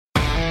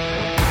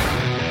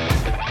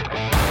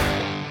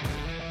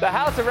The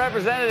House of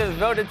Representatives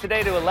voted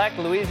today to elect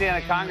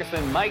Louisiana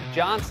Congressman Mike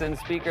Johnson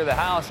Speaker of the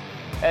House.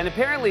 And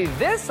apparently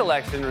this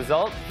election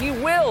result he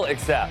will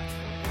accept.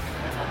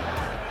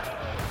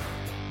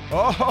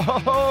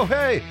 Oh,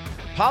 hey,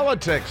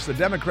 politics. The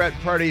Democrat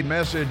Party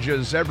message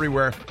is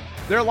everywhere.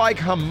 They're like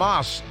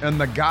Hamas and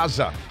the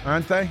Gaza,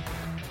 aren't they?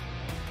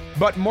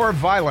 But more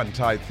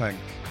violent, I think.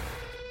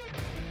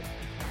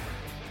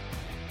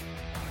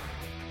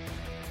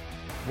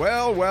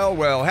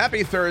 Well.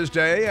 Happy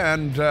Thursday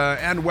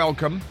and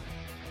welcome.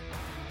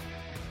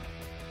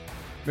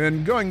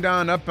 Been going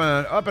down up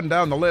and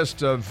down the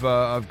list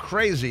of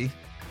crazy.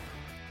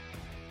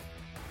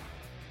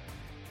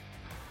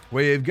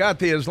 We've got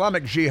the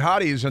Islamic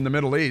jihadis in the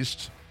Middle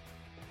East,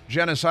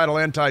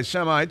 genocidal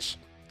anti-Semites,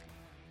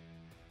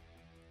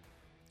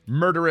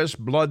 murderous,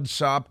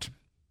 blood-sopped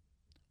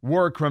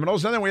war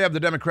criminals, and then we have the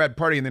Democrat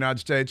Party in the United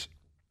States.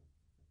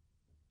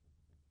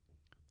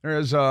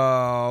 There's a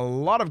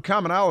lot of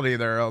commonality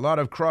there, a lot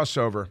of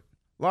crossover,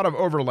 a lot of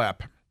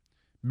overlap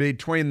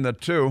between the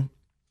two.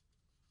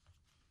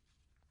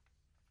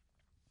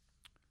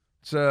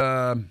 It's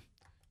a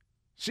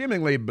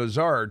seemingly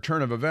bizarre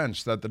turn of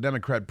events that the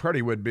Democrat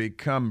Party would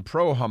become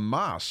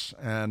pro-Hamas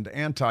and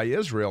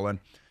anti-Israel,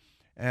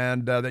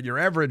 and that your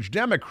average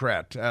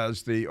Democrat,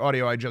 as the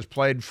audio I just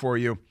played for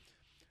you,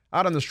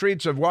 out on the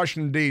streets of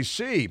Washington,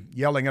 D.C.,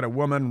 yelling at a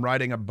woman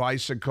riding a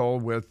bicycle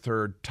with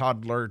her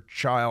toddler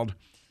child,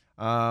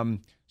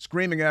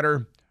 screaming at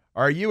her,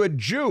 "Are you a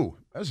Jew?"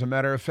 As a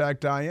matter of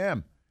fact, I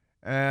am.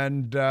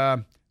 And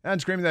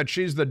screaming that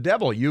she's the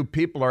devil. You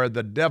people are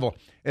the devil.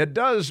 It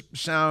does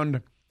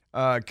sound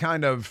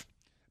kind of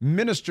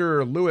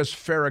Minister Louis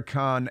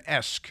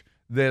Farrakhan-esque,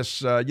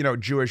 this,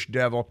 Jewish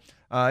devil.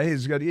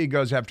 He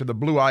goes after the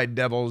blue-eyed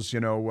devils,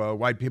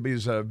 white people.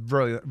 He's a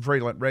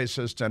virulent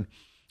racist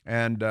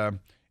and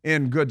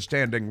in good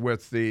standing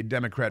with the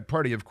Democrat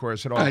Party, of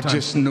course, at all times. I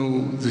just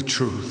know the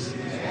truth.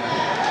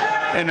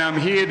 And I'm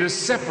here to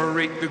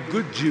separate the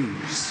good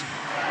Jews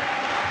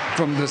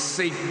from the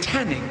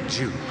satanic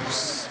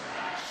Jews.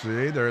 See,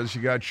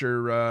 you got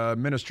your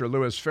Minister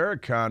Louis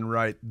Farrakhan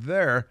right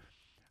there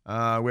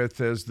with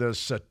the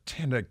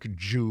satanic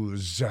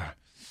Jews.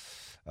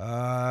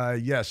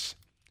 Yes.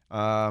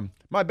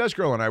 My best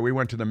girl and I, we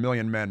went to the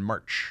Million Man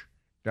March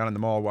down in the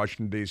Mall,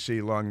 Washington,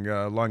 D.C. long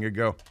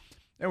ago.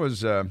 It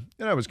was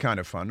kind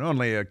of fun.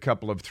 Only a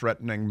couple of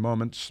threatening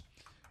moments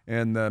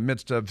in the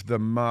midst of the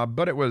mob,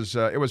 but it was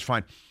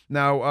fine.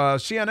 Now,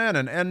 CNN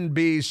and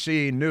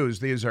NBC News,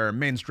 these are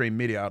mainstream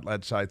media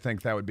outlets. I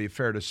think that would be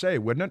fair to say,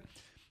 wouldn't it?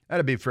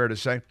 That'd be fair to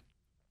say.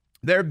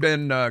 They've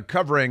been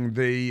covering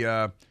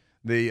the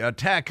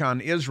attack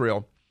on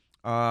Israel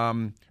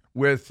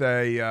with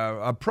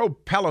a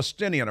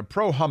pro-Palestinian, a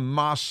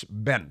pro-Hamas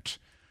bent,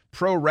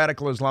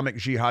 pro-radical Islamic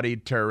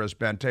jihadi terrorist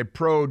bent, a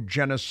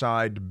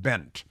pro-genocide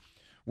bent,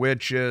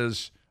 which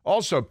is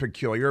also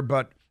peculiar,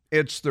 but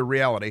it's the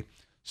reality.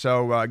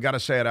 So I got to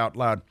say it out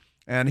loud.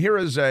 And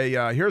here's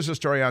a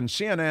story on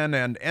CNN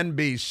and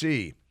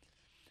NBC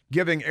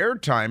giving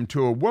airtime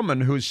to a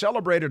woman who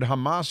celebrated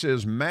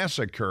Hamas's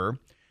massacre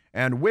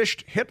and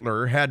wished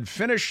Hitler had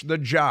finished the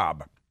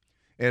job.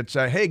 It's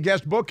hey,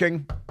 guest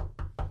booking.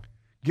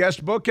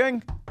 Guest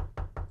booking?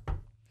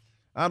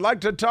 I'd like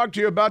to talk to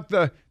you about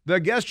the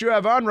guest you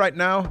have on right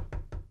now.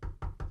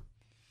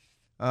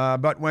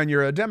 But when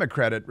you're a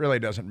Democrat, it really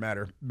doesn't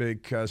matter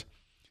because...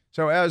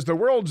 So as the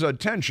world's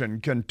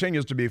attention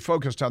continues to be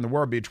focused on the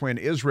war between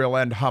Israel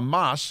and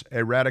Hamas,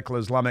 a radical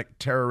Islamic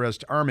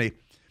terrorist army,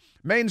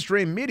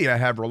 mainstream media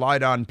have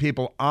relied on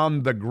people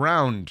on the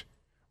ground.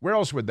 Where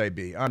else would they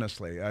be,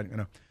 honestly?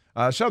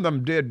 Some of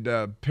them did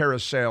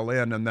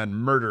parasail in and then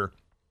murder,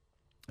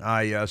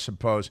 I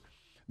suppose.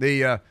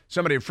 A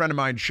friend of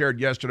mine shared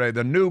yesterday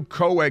the new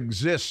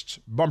Coexist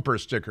bumper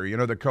sticker. You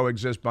know, the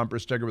Coexist bumper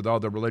sticker with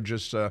all the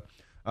religious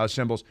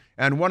symbols.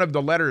 And one of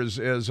the letters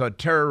is a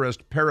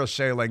terrorist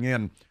parasailing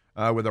in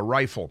with a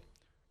rifle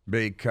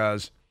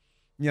because,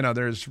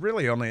 there's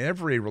really only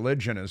every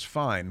religion is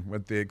fine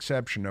with the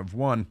exception of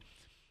one.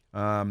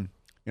 You're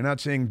not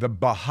seeing the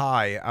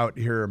Baha'i out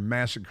here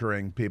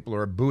massacring people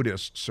or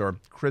Buddhists or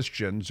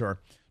Christians or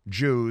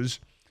Jews,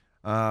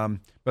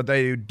 but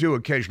they do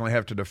occasionally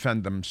have to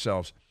defend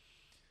themselves.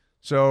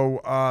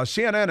 So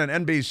CNN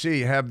and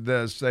NBC have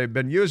this. They've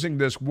been using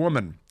this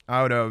woman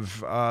out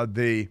of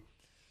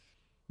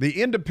the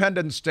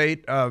independent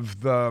state of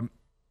the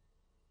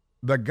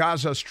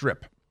Gaza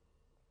Strip,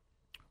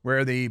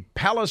 where the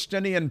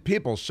Palestinian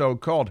people,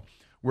 so-called,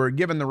 were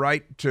given the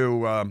right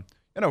to,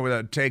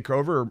 take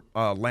over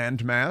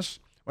land mass,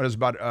 what is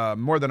about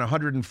more than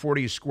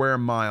 140 square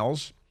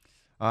miles,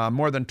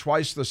 more than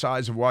twice the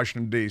size of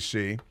Washington,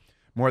 D.C.,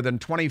 more than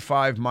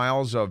 25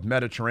 miles of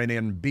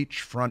Mediterranean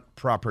beachfront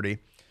property,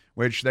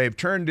 which they've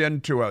turned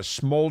into a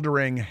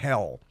smoldering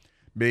hell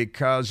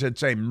because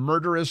it's a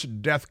murderous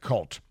death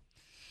cult.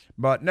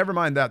 But never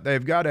mind that.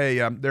 They've got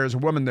there's a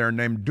woman there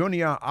named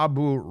Dunya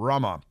Abu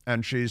Rama,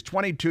 and she's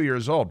 22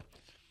 years old,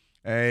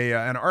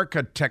 an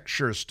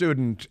architecture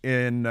student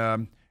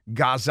in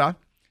Gaza,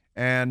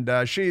 And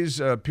she's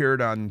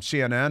appeared on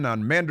CNN,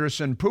 on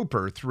Manderson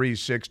Pooper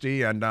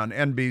 360, and on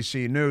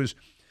NBC News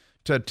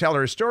to tell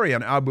her story.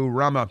 And Abu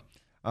Rama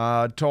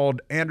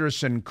told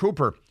Anderson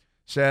Cooper,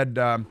 said,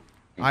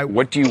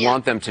 what do you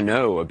want them to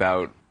know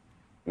about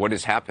what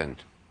has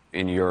happened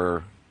in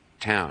your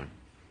town?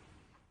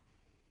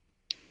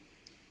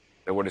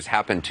 What has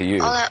happened to you?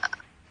 Tell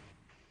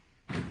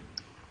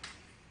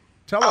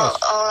us.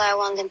 All I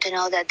want them to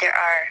know that there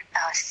are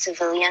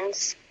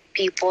civilians,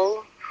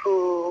 people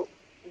who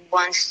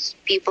wish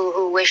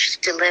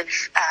to live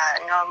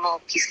a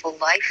normal, peaceful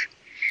life,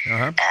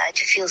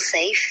 to feel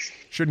safe.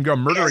 Shouldn't go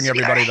murdering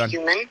everybody then. We are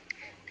human,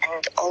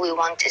 and all we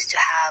want is to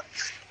have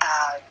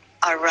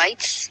our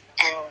rights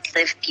and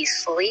live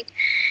peacefully.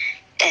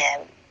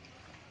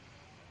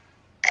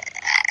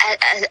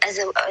 As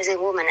a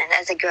woman and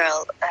as a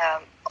girl,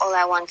 all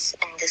I want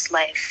in this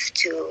life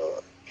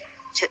to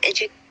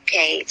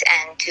educate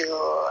and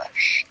to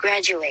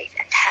graduate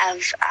and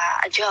have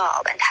a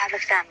job and have a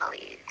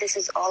family. This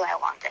is all I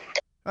want.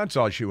 That's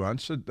all she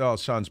wants. It all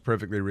sounds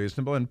perfectly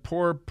reasonable. And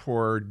poor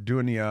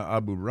Dunia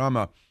Abu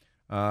Rama.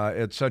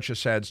 It's such a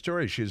sad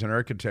story. She's an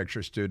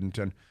architecture student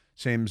and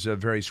seems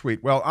very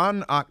sweet. Well,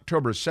 on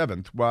October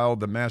 7th, while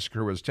the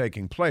massacre was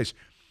taking place,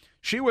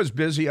 she was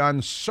busy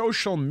on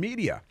social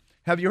media.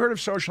 Have you heard of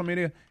social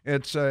media?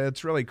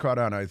 It's really caught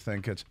on, I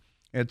think.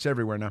 It's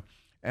everywhere now.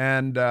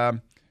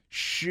 And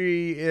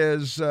she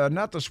is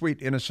not the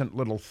sweet, innocent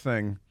little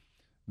thing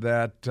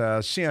that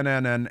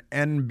CNN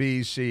and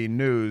NBC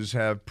News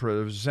have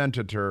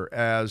presented her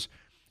as.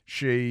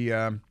 She,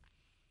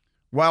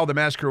 while the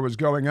massacre was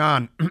going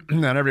on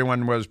and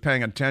everyone was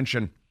paying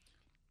attention,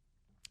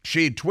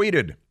 she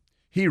tweeted,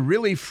 "He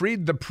really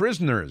freed the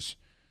prisoners,"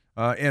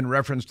 in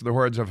reference to the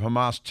hordes of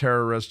Hamas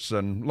terrorists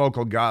and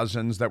local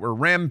Gazans that were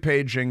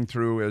rampaging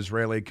through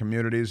Israeli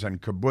communities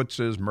and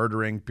kibbutzes,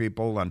 murdering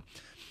people.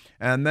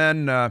 And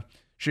then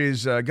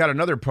she's got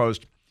another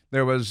post.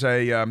 There was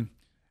an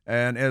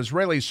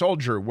Israeli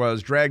soldier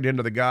was dragged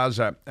into the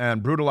Gaza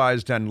and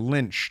brutalized and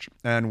lynched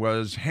and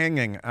was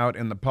hanging out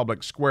in the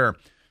public square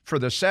for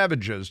the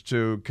savages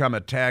to come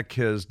attack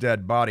his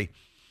dead body.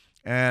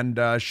 And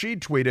she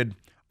tweeted,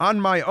 "On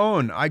my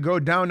own, I go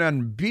down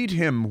and beat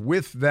him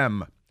with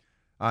them."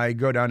 I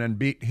go down and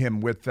beat him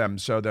with them.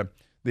 So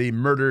the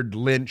murdered,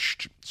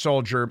 lynched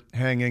soldier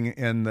hanging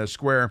in the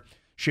square,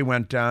 she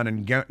went down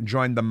and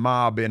joined the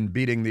mob in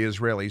beating the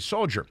Israeli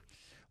soldier.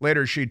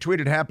 Later, she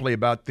tweeted happily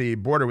about the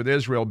border with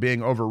Israel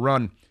being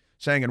overrun,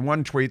 saying in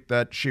one tweet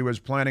that she was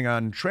planning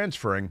on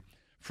transferring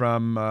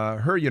from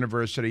her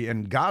university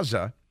in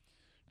Gaza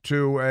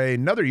to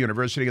another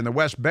university in the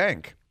West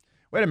Bank.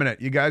 Wait a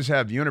minute, you guys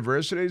have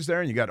universities there,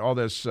 and you got all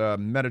this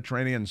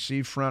Mediterranean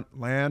seafront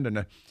land,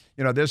 and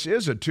this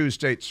is a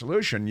two-state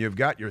solution. You've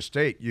got your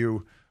state.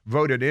 You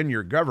voted in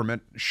your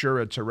government. Sure,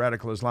 it's a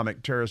radical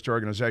Islamic terrorist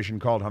organization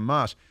called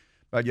Hamas,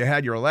 but you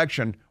had your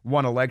election,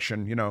 one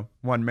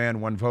one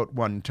man, one vote,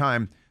 one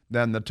time.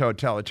 Then the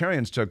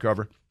totalitarians took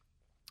over.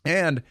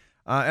 And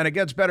it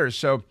gets better.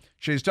 So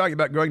she's talking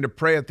about going to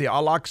pray at the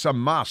Al-Aqsa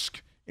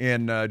Mosque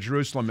in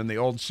Jerusalem in the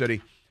Old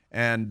City,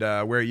 and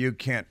where you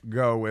can't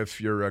go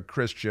if you're a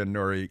Christian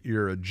or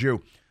you're a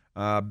Jew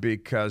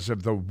because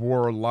of the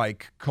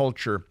warlike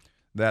culture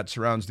that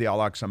surrounds the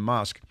Al-Aqsa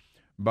Mosque.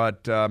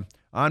 But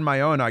on my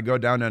own, I go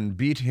down and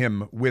beat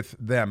him with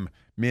them,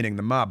 meaning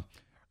the mob.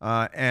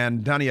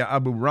 And Dania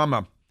Abu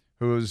Rama,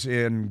 who's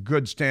in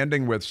good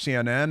standing with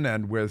CNN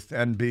and with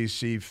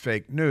NBC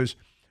fake news,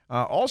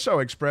 also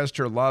expressed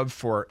her love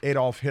for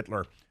Adolf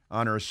Hitler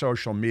on her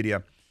social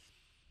media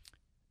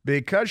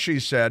because she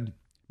said,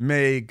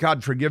 "May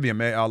God forgive you,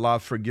 may Allah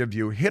forgive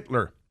you,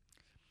 Hitler.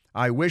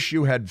 I wish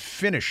you had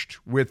finished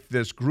with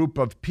this group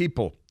of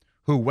people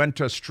who went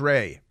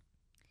astray."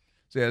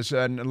 Yes,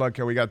 and look,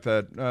 we got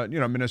the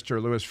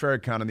Minister Louis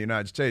Farrakhan in the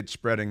United States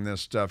spreading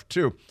this stuff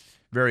too,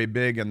 very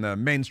big in the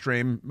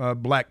mainstream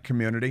black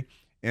community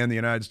in the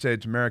United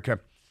States of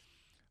America.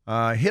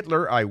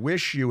 Hitler, I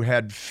wish you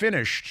had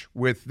finished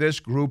with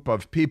this group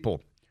of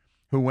people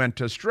who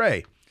went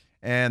astray.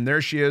 And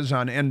there she is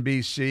on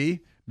NBC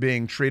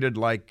being treated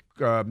like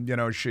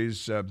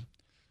she's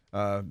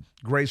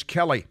Grace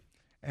Kelly,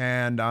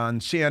 and on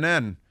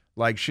CNN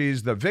like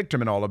she's the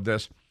victim in all of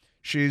this.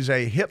 She's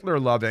a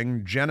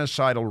Hitler-loving,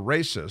 genocidal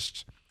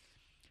racist,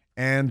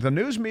 and the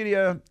news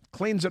media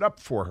cleans it up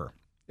for her.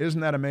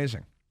 Isn't that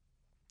amazing?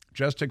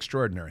 Just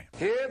extraordinary.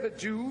 Here the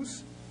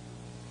Jews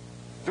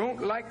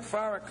don't like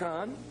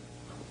Farrakhan,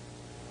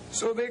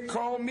 so they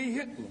call me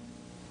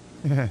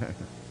Hitler.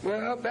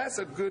 Well, that's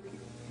a good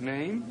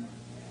name.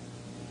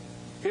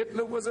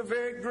 Hitler was a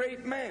very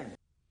great man.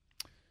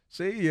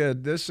 See,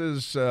 this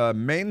is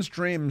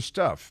mainstream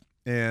stuff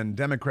in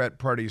Democrat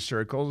Party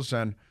circles,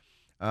 and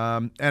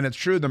it's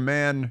true, the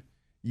man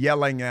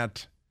yelling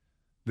at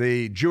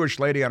the Jewish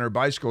lady on her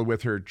bicycle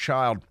with her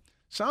child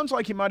sounds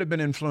like he might have been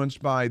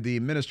influenced by the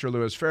Minister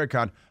Louis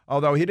Farrakhan,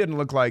 although he didn't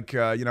look like,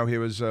 he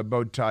was a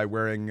bow tie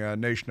wearing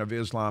Nation of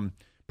Islam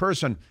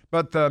person.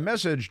 But the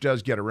message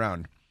does get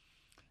around.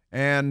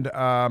 And,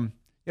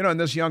 You know, and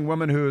this young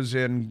woman who's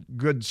in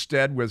good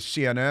stead with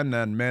CNN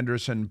and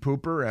Manderson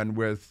Pooper and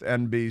with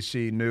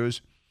NBC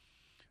News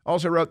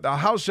also wrote, "The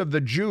house of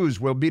the Jews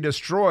will be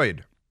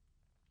destroyed."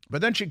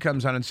 But then she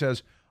comes on and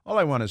says, "All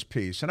I want is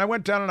peace." And I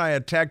went down and I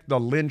attacked the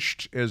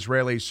lynched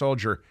Israeli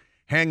soldier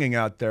hanging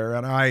out there,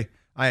 and I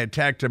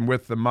attacked him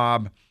with the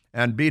mob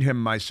and beat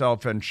him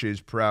myself, and she's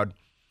proud,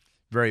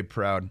 very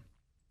proud.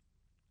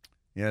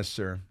 Yes,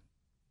 sir.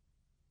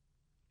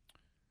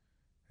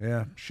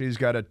 Yeah, she's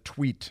got a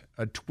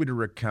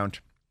Twitter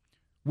account.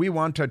 "We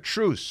want a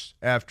truce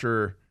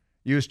after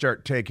you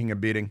start taking a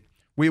beating.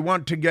 We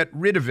want to get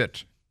rid of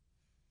it,"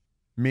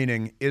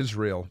 meaning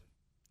Israel.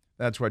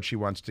 That's what she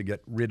wants to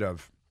get rid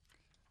of.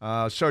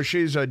 So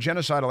she's a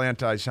genocidal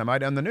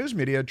anti-Semite, and the news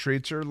media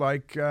treats her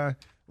like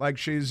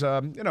she's,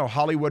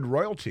 Hollywood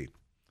royalty,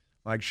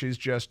 like she's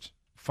just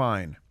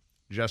fine,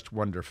 just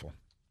wonderful,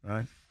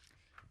 right?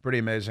 Pretty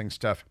amazing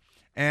stuff.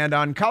 And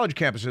on college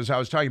campuses, I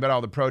was talking about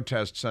all the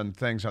protests and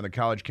things on the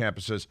college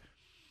campuses.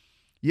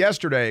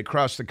 Yesterday,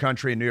 across the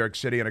country, in New York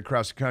City and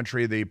across the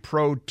country, the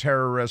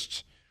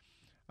pro-terrorist,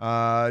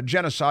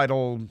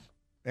 genocidal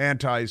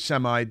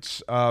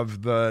anti-Semites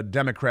of the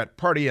Democrat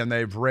Party, and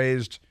they've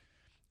raised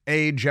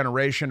a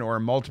generation or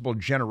multiple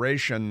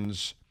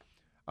generations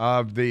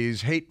of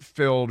these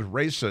hate-filled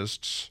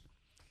racists.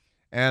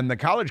 And the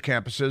college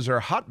campuses are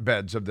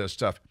hotbeds of this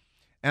stuff.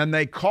 And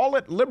they call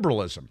it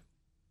liberalism.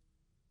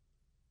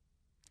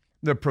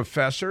 The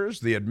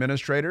professors, the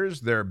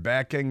administrators, they're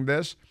backing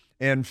this.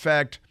 In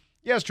fact,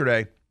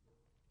 yesterday,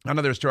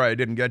 another story I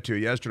didn't get to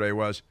yesterday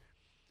was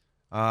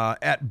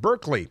at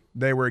Berkeley,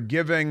 they were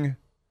giving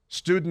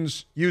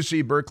students,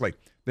 UC Berkeley,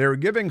 they were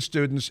giving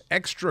students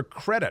extra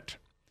credit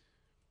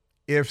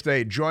if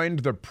they joined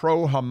the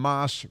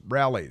pro-Hamas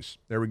rallies.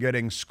 They were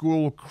getting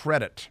school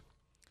credit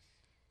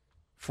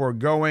for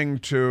going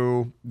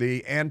to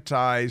the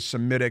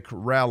anti-Semitic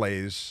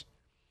rallies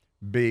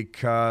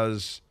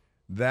because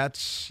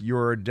that's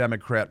your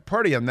Democrat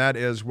Party, and that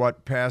is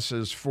what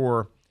passes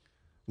for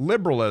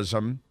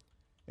liberalism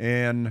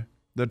in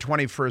the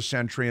 21st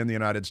century in the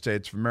United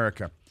States of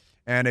America.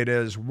 And it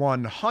is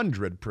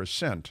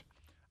 100%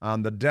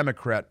 on the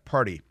Democrat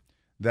Party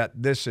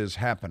that this is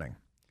happening.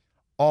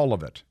 All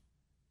of it.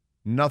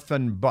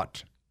 Nothing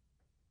but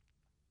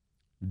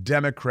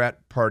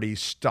Democrat Party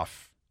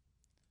stuff.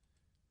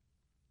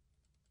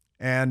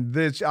 And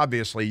this,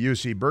 obviously,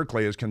 UC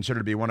Berkeley is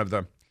considered to be one of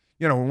the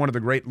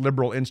great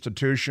liberal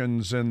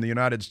institutions in the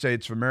United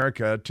States of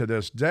America to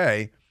this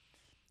day.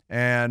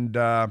 And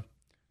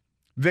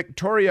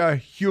Victoria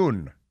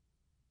Huyn,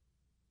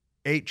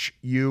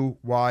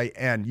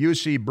 Huyn,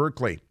 UC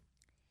Berkeley,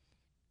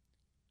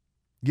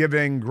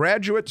 giving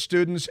graduate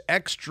students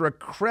extra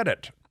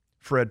credit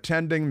for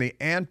attending the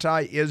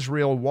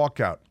anti-Israel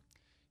walkout.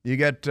 You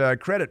get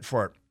credit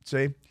for it,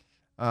 see,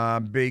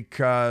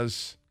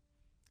 because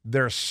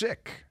they're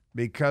sick,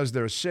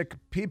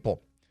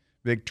 people.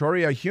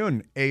 Victoria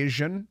Huyn,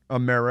 Asian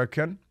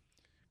American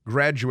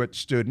graduate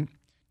student,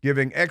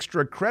 giving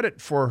extra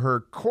credit for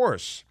her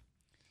course,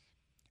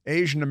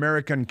 Asian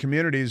American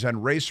Communities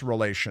and Race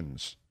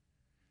Relations.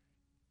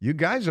 You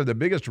guys are the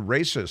biggest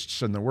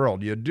racists in the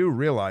world. You do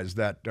realize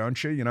that,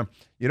 don't you? You know,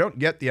 you don't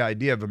get the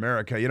idea of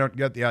America. You don't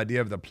get the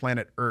idea of the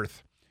planet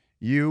Earth.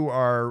 You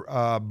are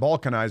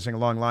balkanizing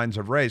along lines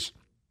of race.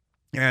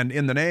 And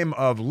in the name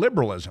of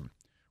liberalism,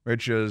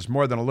 which is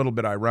more than a little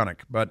bit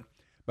ironic, but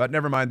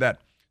never mind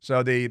that.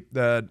 So the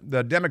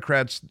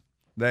Democrats,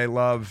 they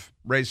love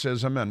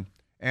racism and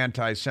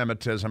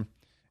anti-Semitism,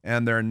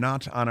 and they're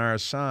not on our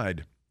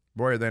side.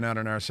 Boy, are they not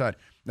on our side.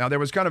 Now, there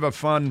was kind of a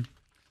fun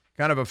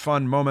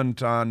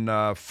moment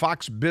on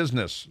Fox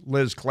Business.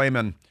 Liz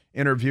Clayman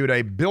interviewed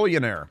a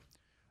billionaire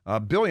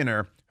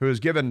who has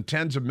given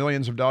tens of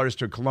millions of dollars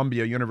to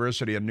Columbia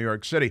University in New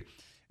York City.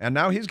 And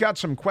now he's got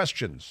some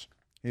questions.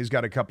 He's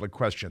got a couple of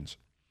questions.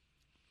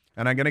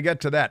 And I'm going to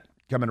get to that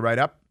coming right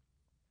up.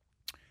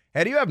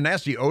 Hey, do you have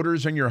nasty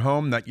odors in your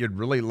home that you'd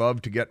really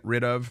love to get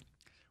rid of?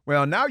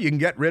 Well, now you can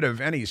get rid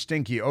of any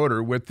stinky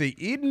odor with the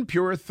Eden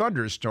Pure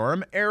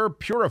Thunderstorm Air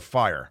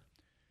Purifier.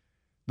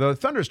 The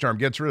Thunderstorm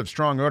gets rid of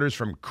strong odors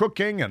from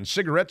cooking and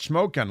cigarette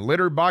smoke and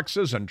litter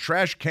boxes and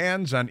trash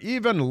cans and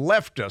even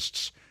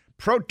leftists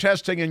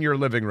protesting in your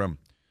living room.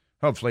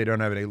 Hopefully you don't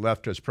have any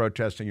leftists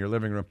protesting your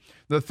living room.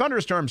 The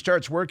Thunderstorm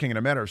starts working in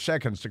a matter of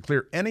seconds to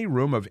clear any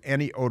room of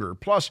any odor.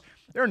 Plus,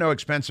 there are no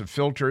expensive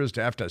filters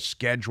to have to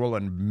schedule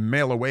and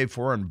mail away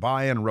for and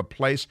buy and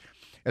replace.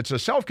 It's a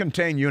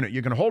self-contained unit.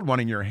 You can hold one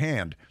in your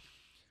hand.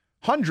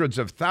 Hundreds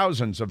of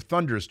thousands of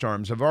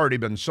Thunderstorms have already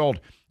been sold.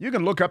 You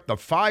can look up the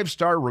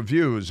 5-star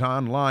reviews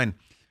online.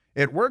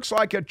 It works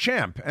like a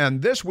champ.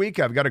 And this week,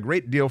 I've got a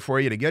great deal for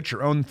you to get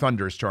your own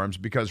Thunderstorms,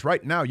 because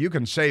right now you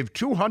can save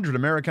 $200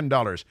 American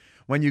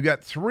when you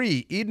get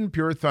 3 Eden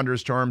Pure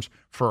Thunderstorms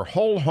for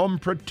whole home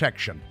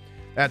protection.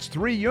 That's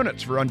 3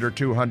 units for under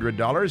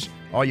 $200.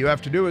 All you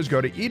have to do is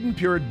go to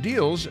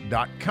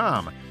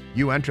EdenPureDeals.com.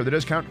 You enter the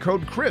discount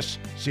code CHRIS,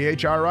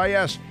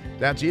 C-H-R-I-S.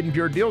 That's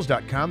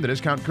EdenPureDeals.com. The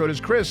discount code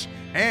is CHRIS,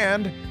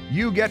 and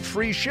you get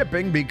free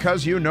shipping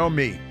because you know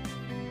me.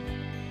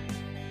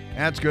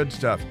 That's good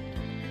stuff.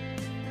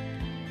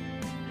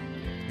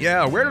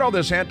 Yeah, where did all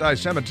this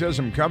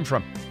anti-Semitism come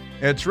from?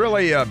 It's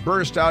really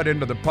burst out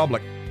into the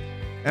public.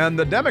 And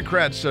the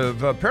Democrats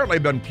have apparently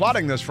been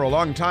plotting this for a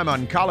long time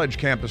on college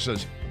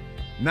campuses.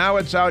 Now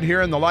it's out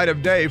here in the light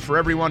of day for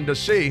everyone to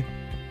see.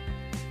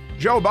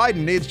 Joe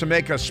Biden needs to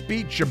make a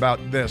speech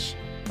about this,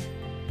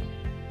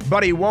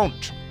 but he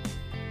won't.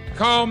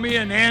 Call me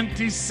an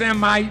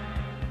anti-Semite.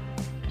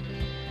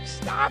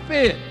 Stop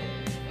it.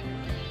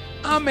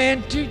 I'm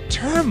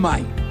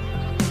anti-termite.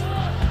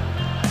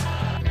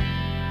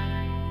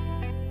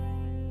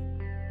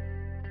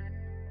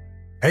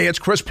 Hey, it's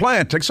Chris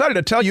Plant, excited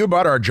to tell you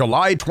about our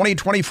July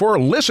 2024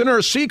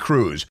 Listener Sea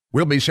Cruise.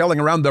 We'll be sailing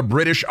around the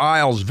British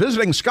Isles,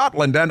 visiting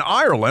Scotland and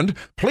Ireland.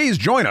 Please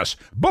join us.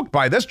 Book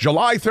by this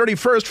July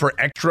 31st for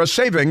extra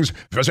savings.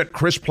 Visit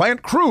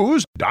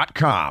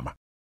ChrisPlantCruise.com.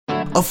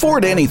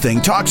 Afford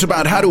Anything talks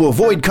about how to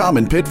avoid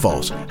common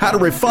pitfalls, how to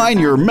refine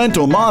your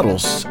mental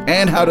models,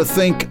 and how to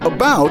think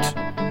about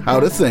how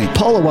to think.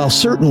 Paula, while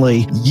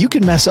certainly you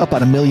can mess up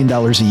on $1 million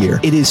a year,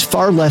 it is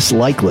far less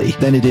likely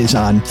than it is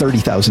on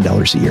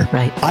 $30,000 a year.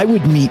 Right. I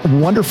would meet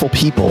wonderful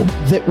people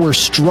that were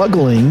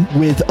struggling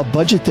with a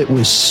budget that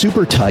was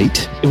super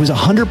tight. It was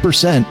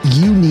 100%.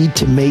 You need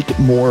to make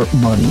more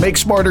money. Make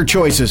smarter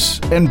choices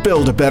and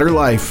build a better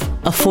life.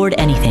 Afford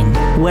Anything,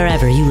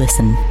 wherever you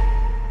listen.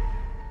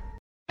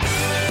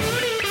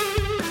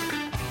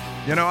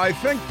 You know, I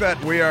think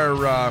that we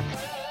are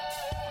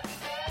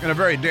in a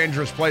very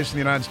dangerous place in the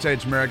United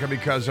States of America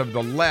because of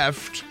the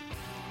left.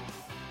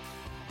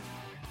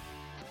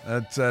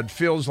 It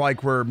feels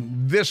like we're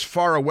this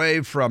far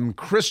away from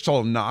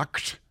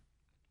Kristallnacht,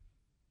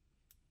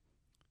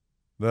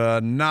 the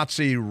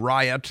Nazi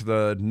riot,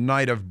 the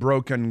night of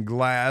broken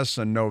glass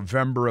in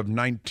November of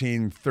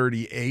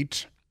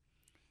 1938.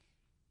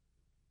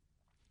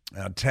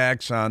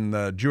 Attacks on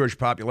the Jewish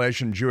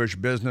population, Jewish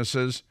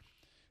businesses.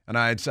 And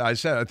I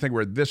said, I think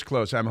we're this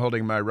close. I'm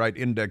holding my right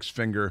index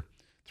finger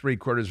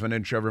 3/4 of an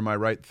inch over my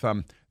right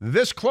thumb.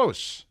 This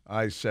close,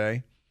 I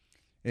say.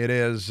 It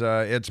is,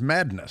 it's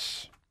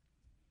madness.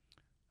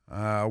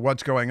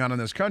 What's going on in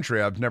this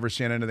country? I've never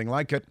seen anything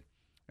like it.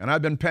 And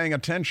I've been paying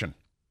attention.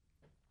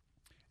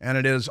 And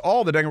it is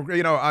all the,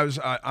 you know, I was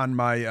on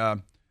my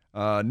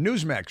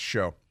Newsmax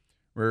show.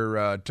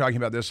 We're talking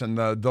about this, and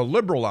the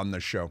liberal on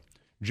the show,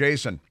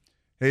 Jason,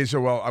 he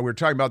said, well, we're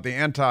talking about the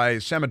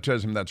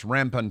anti-Semitism that's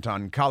rampant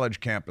on college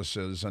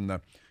campuses and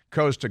the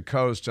coast to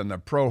coast and the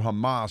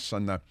pro-Hamas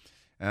and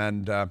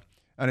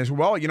he said,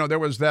 well, you know, there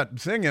was that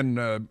thing in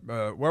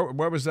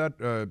where was that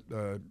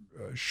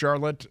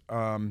Charlotte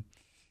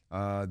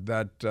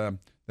that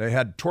they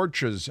had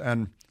torches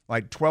and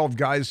like 12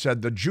 guys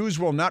said the Jews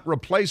will not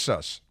replace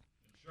us.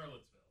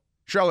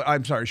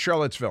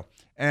 Charlottesville,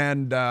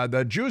 and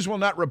the Jews will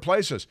not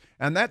replace us,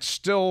 and that's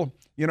still,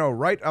 you know,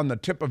 right on the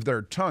tip of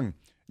their tongue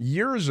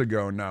years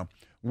ago now.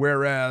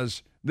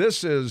 Whereas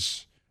this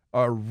is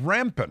a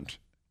rampant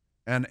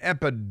an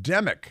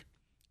epidemic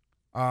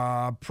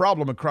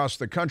problem across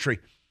the country,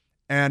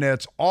 and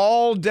it's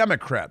all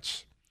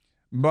Democrats.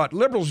 But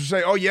liberals will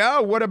say, oh, yeah,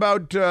 what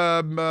about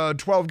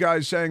 12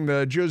 guys saying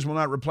the Jews will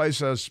not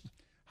replace us,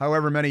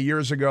 however many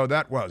years ago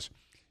that was?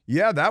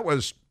 Yeah, that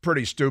was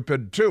pretty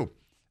stupid, too.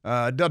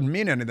 It doesn't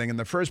mean anything in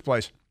the first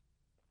place.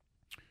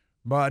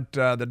 But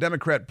the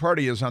Democrat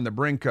Party is on the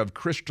brink of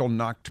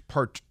Kristallnacht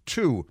Part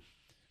 2,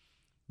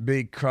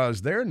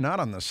 because they're not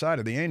on the side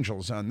of the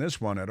angels on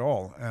this one at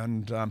all.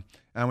 And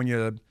when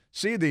you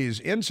see these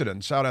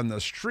incidents out on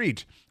the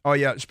street, oh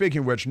yeah,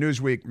 speaking of which,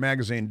 Newsweek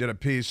magazine did a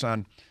piece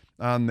on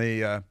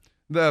the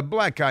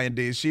black guy in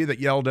D.C. that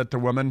yelled at the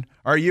woman,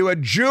 "Are you a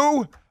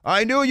Jew?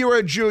 I knew you were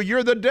a Jew.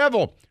 You're the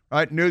devil."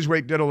 Right?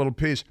 Newsweek did a little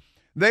piece.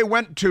 They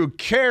went to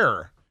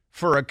CARE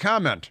for a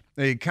comment,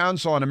 the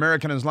Council on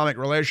American Islamic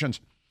Relations,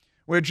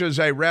 which is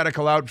a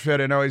radical outfit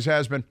and always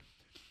has been.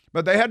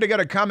 But they had to get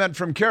a comment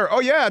from CARE. Oh,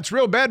 yeah, it's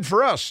real bad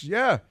for us.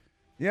 Yeah,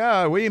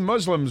 we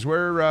Muslims,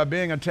 we're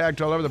being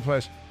attacked all over the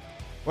place.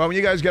 Well, when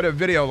you guys get a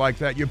video like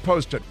that, you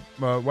post it.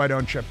 Why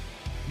don't you?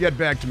 Get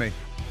back to me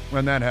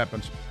when that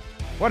happens.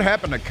 What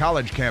happened to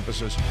college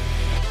campuses?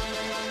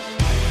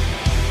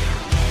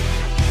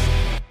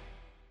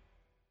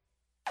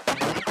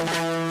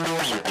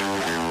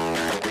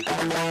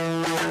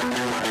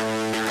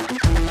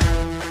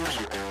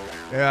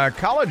 Yeah,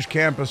 college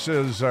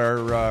campuses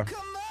are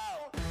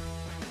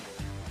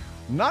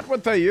not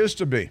what they used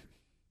to be.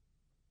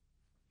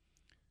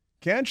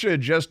 Can't you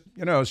just,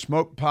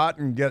 smoke pot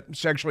and get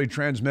sexually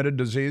transmitted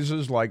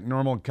diseases like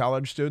normal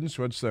college students?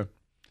 What's the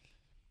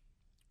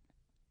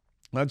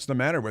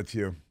matter with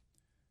you?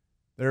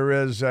 There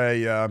is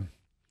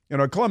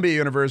Columbia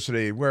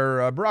University,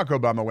 where Barack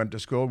Obama went to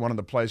school, one of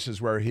the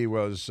places where he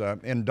was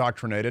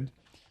indoctrinated.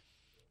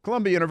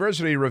 Columbia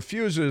University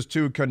refuses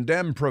to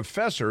condemn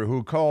professor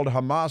who called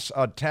Hamas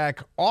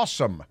attack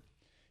awesome.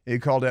 He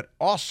called it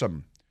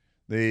awesome.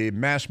 The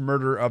mass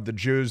murder of the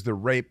Jews, the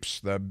rapes,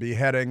 the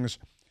beheadings.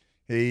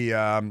 He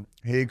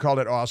called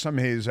it awesome.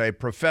 He's a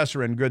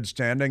professor in good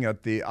standing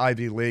at the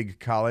Ivy League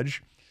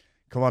college,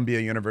 Columbia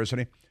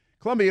University.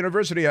 Columbia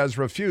University has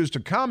refused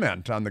to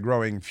comment on the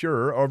growing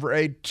furor over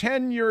a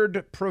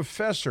tenured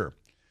professor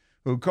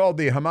who called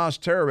the Hamas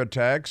terror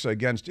attacks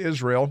against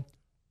Israel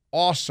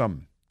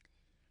awesome.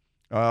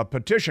 A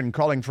petition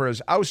calling for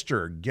his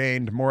ouster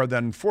gained more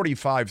than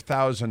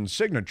 45,000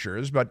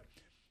 signatures, but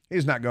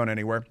he's not going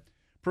anywhere.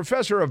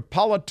 Professor of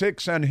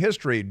Politics and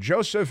History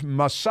Joseph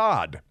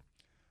Massad,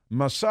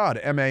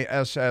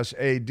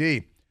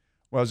 M-A-S-S-A-D,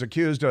 was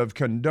accused of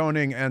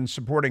condoning and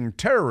supporting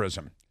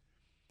terrorism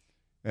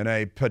in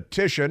a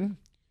petition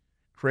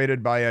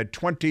created by a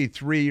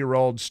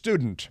 23-year-old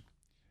student,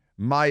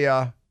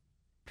 Maya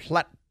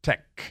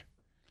Platek.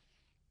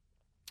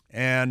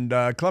 And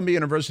Columbia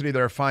University,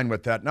 they're fine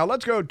with that. Now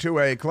let's go to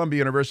a Columbia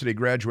University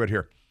graduate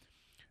here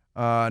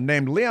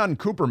named Leon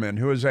Cooperman,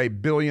 who is a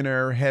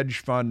billionaire hedge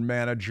fund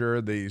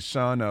manager, the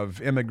son of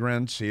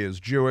immigrants. He is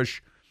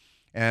Jewish,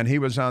 and he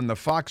was on the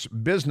Fox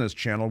Business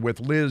Channel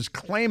with Liz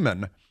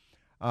Klayman,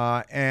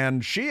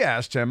 and she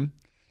asked him,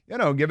 you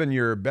know, given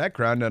your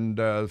background and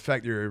the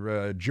fact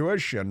you're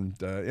Jewish and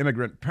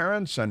immigrant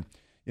parents, and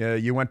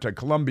you went to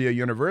Columbia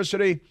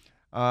University,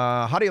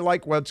 how do you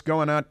like what's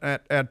going on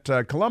at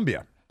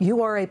Columbia?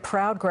 You are a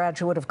proud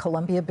graduate of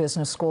Columbia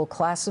Business School,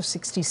 class of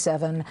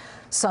 67,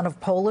 son of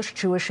Polish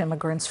Jewish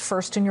immigrants,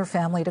 first in your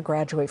family to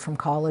graduate from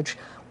college.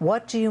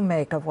 What do you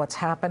make of what's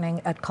happening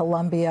at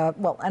Columbia,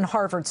 well, and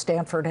Harvard,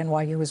 Stanford,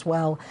 NYU as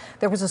well?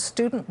 There was a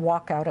student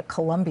walkout at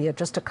Columbia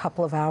just a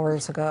couple of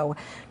hours ago,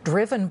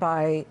 driven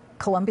by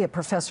Columbia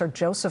professor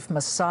Joseph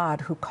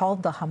Massad, who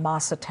called the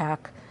Hamas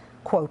attack,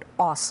 quote,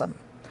 awesome.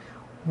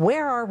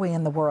 Where are we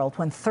in the world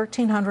when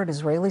 1,300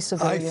 Israeli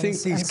civilians I think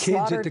these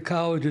kids at the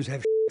colleges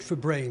have for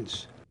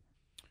brains?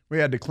 We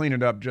had to clean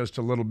it up just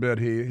a little bit.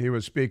 He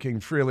was speaking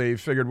freely. He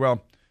figured,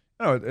 well,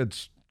 you know,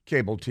 it's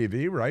cable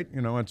TV, right?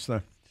 You know, it's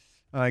they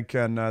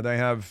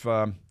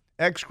have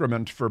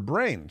excrement for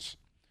brains,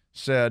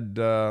 said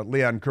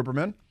Leon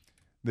Cooperman,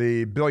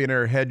 the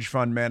billionaire hedge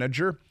fund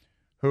manager,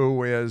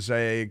 who is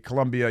a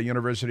Columbia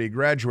University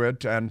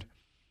graduate and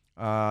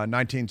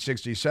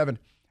 1967.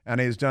 And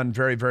he's done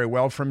very, very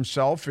well for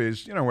himself.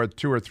 He's, you know, worth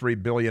 $2 or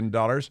 $3 billion.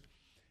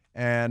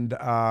 And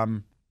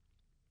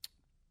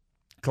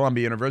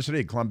Columbia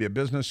University, Columbia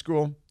Business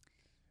School,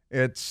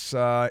 it's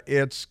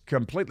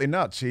completely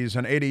nuts. He's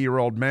an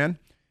 80-year-old man,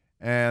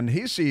 and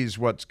he sees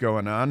what's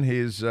going on.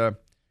 He's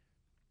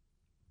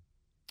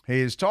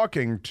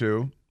talking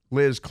to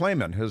Liz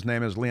Klayman. His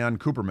name is Leon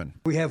Cooperman.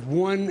 We have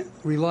one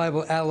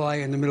reliable ally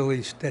in the Middle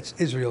East. That's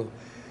Israel.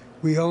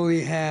 We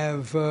only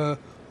have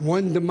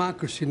one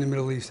democracy in the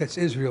Middle East, that's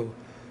Israel,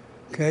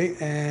 okay?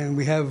 And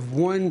we have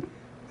one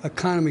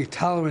economy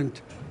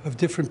tolerant of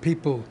different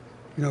people,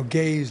 you know,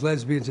 gays,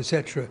 lesbians,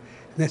 etc., and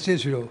that's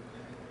Israel.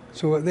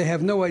 So they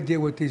have no idea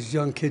what these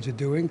young kids are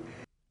doing.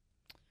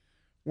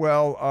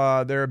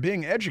 Well, they're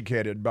being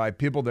educated by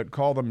people that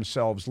call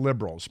themselves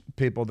liberals,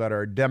 people that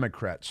are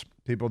Democrats,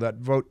 people that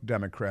vote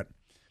Democrat.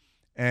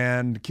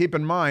 And keep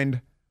in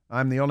mind,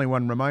 I'm the only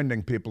one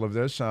reminding people of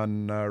this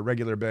on a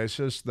regular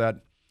basis,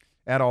 that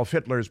Adolf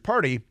Hitler's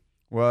party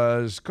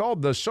was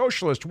called the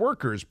Socialist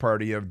Workers'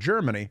 Party of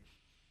Germany.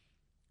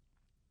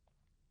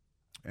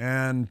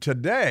 And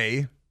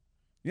today,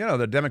 you know,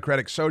 the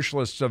Democratic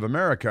Socialists of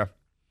America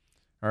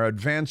are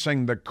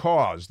advancing the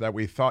cause that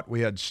we thought we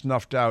had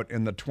snuffed out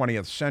in the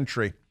 20th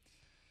century,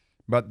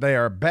 but they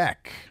are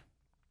back.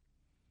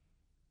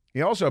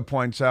 He also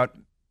points out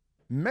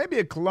maybe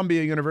a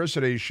Columbia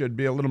University should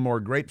be a little more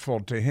grateful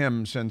to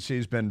him since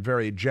he's been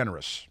very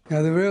generous.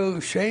 Now, the real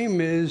shame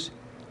is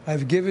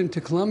I've given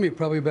to Columbia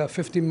probably about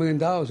 $50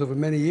 million over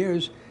many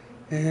years,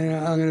 and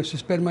I'm going to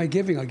suspend my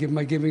giving. I'll give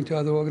my giving to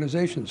other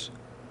organizations.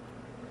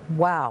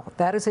 Wow,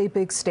 that is a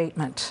big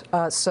statement.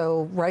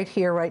 So right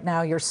here, right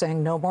now, you're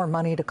saying no more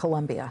money to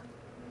Columbia.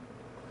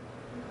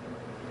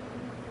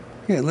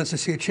 Yeah, unless I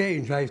see a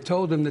change. I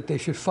told them that they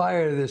should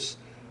fire this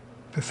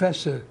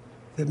professor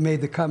that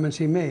made the comments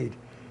he made.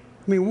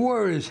 I mean,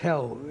 war is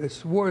hell.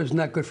 War is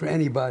not good for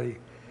anybody.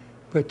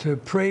 But to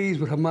praise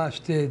what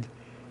Hamas did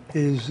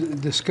is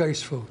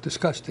disgraceful,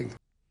 disgusting.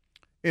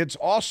 It's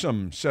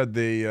awesome, said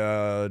the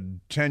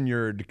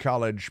tenured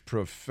college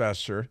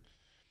professor.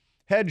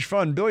 Hedge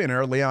fund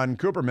billionaire Leon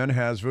Cooperman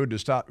has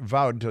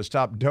vowed to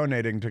stop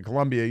donating to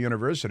Columbia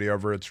University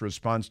over its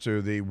response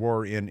to the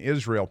war in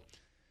Israel,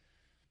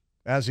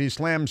 as he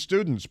slammed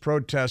students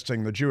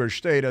protesting the Jewish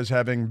state as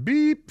having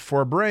beep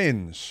for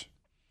brains.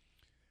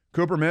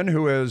 Cooperman,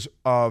 who is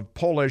of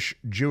Polish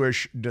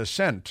Jewish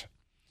descent,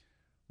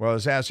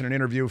 was asked in an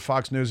interview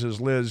Fox News'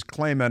 Liz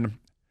Klayman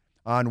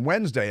on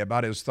Wednesday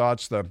about his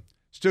thoughts the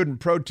student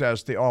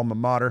protest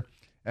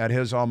at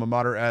his alma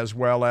mater, as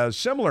well as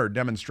similar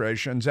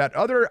demonstrations at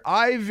other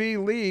Ivy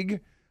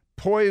League,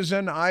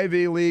 poison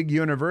Ivy League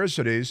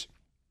universities.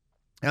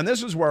 And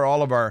this is where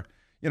all of our,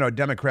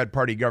 Democrat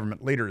Party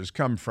government leaders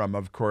come from,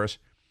 of course,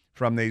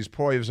 from these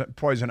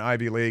poison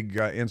Ivy League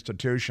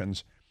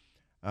institutions.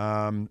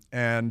 And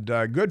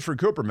good for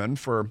Cooperman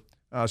for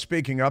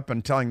speaking up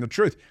and telling the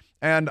truth.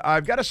 And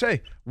I've got to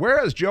say, where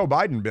has Joe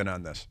Biden been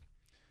on this?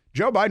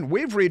 Joe Biden,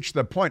 we've reached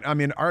the point. I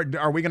mean,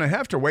 are we going to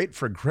have to wait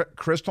for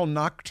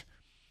Kristallnacht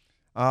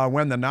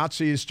when the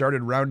Nazis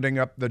started rounding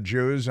up the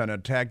Jews and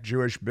attacked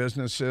Jewish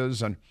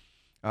businesses. And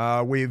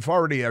I've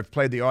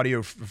played the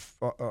audio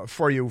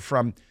for you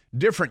from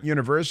different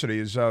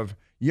universities of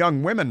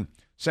young women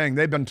saying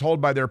they've been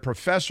told by their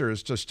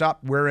professors to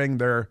stop wearing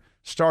their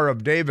Star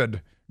of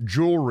David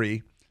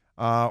jewelry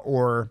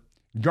or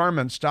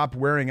garments, stop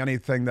wearing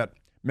anything that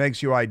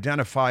makes you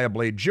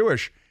identifiably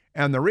Jewish.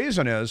 And the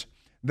reason is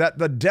that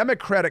the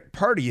Democratic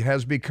Party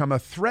has become a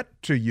threat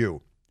to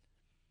you.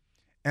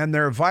 And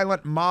there are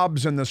violent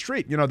mobs in the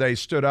street. You know, they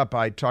stood up.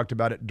 I talked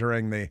about it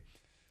during the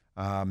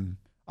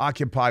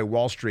Occupy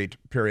Wall Street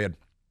period,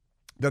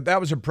 that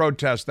was a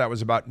protest that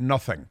was about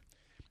nothing.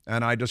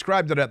 And I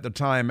described it at the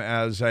time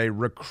as a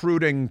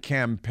recruiting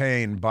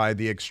campaign by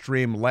the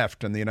extreme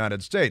left in the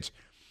United States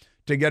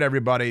to get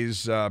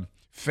everybody's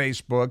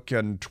Facebook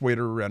and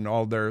Twitter and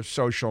all their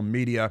social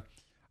media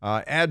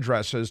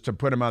addresses, to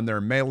put them on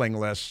their mailing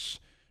lists,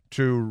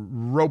 to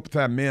rope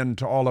them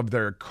into all of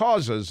their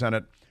causes. And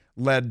it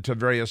led to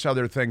various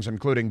other things,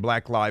 including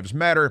Black Lives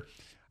Matter,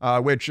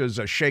 which is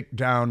a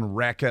shakedown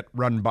racket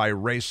run by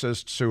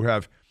racists who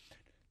have,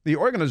 the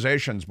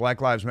organizations,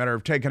 Black Lives Matter,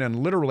 have taken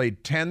in literally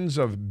tens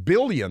of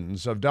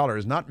billions of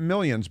dollars, not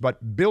millions,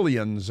 but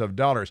billions of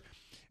dollars.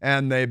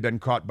 And they've been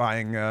caught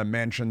buying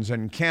mansions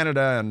in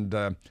Canada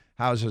and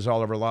houses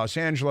all over Los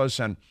Angeles.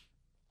 And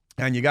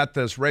you got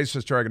this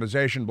racist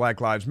organization, Black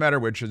Lives Matter,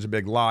 which is a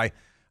big lie.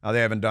 They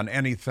haven't done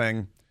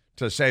anything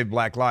to save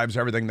black lives.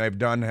 Everything they've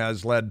done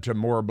has led to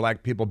more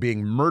black people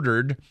being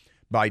murdered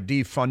by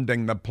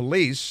defunding the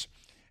police.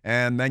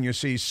 And then you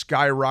see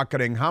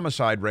skyrocketing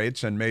homicide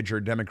rates in major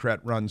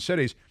Democrat-run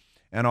cities.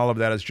 And all of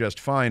that is just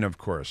fine, of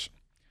course.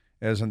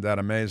 Isn't that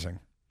amazing?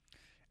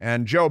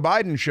 And Joe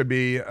Biden should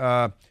be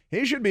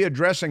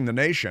addressing the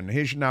nation.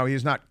 Now,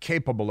 he's not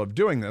capable of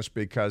doing this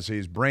because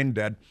he's brain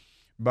dead,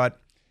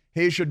 but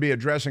he should be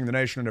addressing the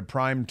nation in a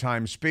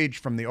primetime speech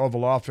from the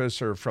Oval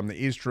Office or from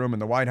the East Room in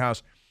the White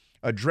House,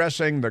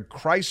 addressing the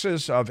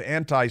crisis of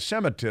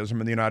anti-Semitism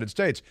in the United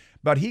States.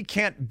 But he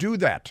can't do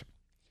that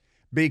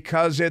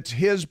because it's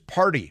his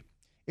party.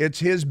 It's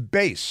his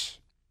base,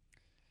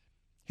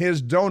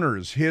 his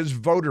donors, his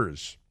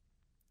voters.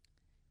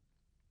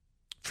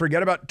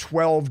 Forget about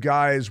 12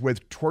 guys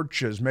with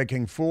torches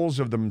making fools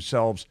of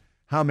themselves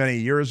how many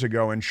years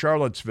ago in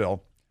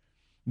Charlottesville.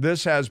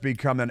 This has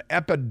become an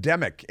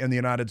epidemic in the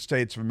United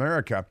States of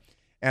America,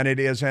 and it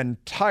is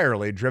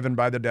entirely driven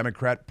by the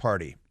Democrat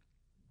Party.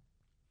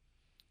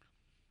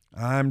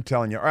 I'm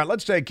telling you. All right,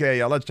 let's take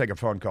a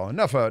phone call.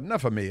 Enough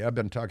of me. I've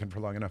been talking for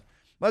long enough.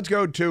 Let's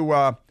go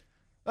to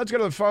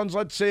the phones.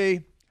 Let's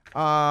see.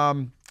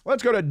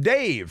 Let's go to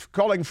Dave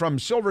calling from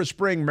Silver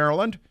Spring,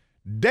 Maryland.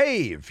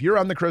 Dave, you're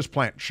on the Chris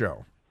Plante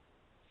Show.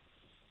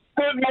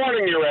 Good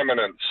morning, Your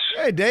Eminence.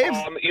 Hey, Dave.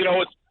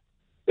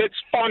 It's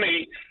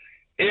funny.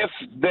 If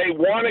they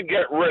want to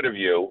get rid of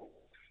you,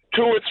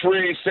 2 or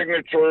 3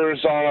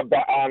 signatures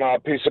on a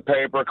piece of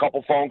paper, a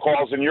couple phone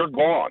calls, and you're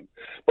gone.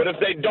 But if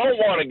they don't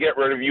want to get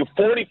rid of you,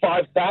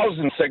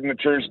 45,000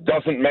 signatures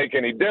doesn't make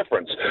any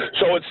difference.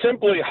 So it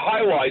simply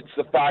highlights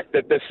the fact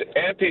that this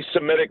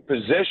anti-Semitic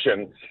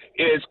position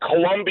is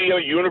Columbia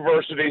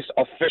University's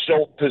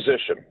official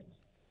position.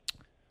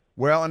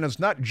 Well, and it's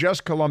not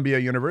just Columbia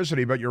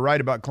University, but you're right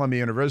about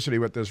Columbia University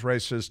with this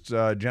racist,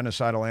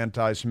 genocidal,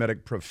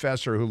 anti-Semitic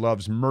professor who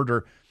loves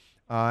murder.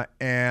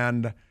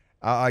 Again,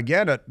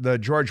 at the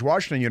George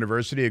Washington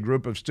University, a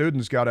group of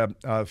students got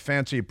a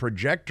fancy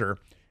projector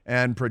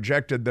and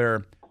projected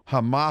their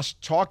Hamas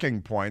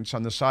talking points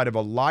on the side of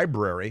a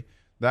library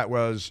that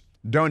was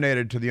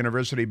donated to the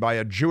university by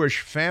a Jewish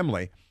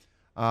family.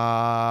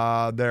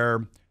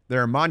 Their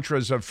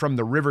mantras of "from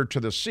the river to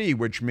the sea,"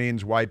 which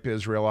means wipe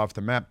Israel off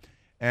the map,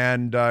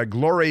 and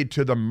glory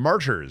to the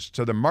martyrs.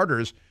 To the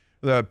martyrs,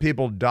 the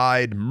people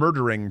died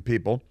murdering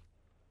people.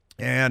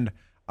 And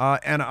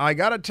I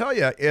got to tell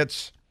you,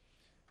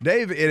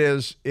 Dave, it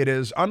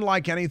is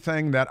unlike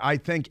anything that I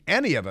think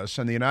any of us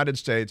in the United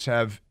States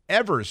have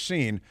ever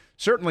seen,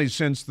 certainly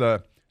since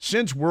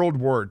World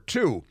War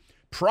II.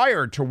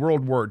 Prior to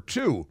World War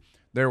II,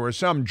 there were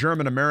some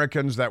German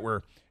Americans that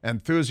were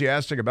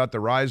enthusiastic about the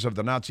rise of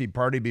the Nazi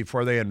Party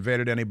before they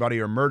invaded anybody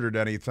or murdered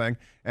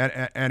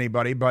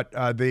anybody. But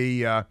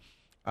the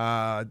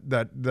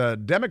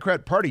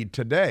Democrat Party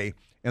today,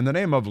 in the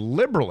name of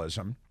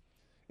liberalism,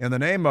 in the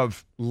name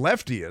of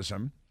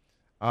leftyism,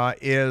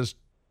 is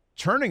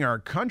turning our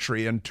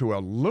country into a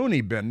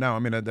loony bin. Now, I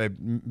mean, they've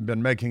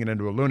been making it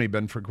into a loony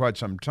bin for quite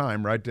some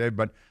time, right, Dave?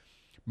 But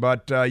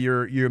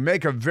you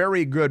make a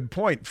very good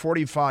point.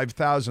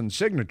 45,000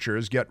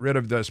 signatures get rid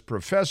of this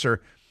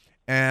professor,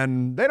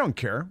 and they don't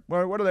care.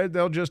 Well, what do they?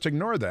 They'll just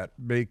ignore that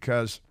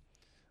because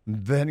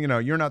then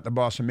you're not the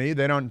boss of me.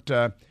 They don't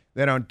do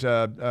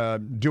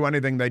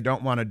anything they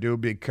don't want to do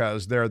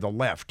because they're the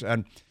left.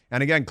 And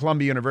again,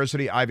 Columbia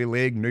University, Ivy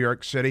League, New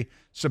York City,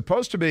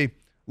 supposed to be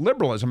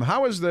liberalism.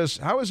 How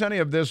is any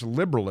of this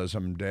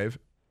liberalism, Dave?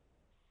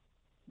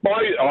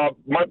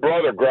 My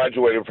brother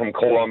graduated from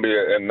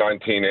Columbia in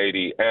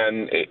 1980,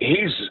 and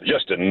he's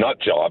just a nut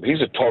job.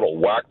 He's a total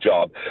whack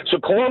job. So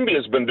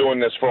Columbia's been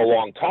doing this for a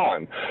long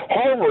time.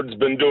 Harvard's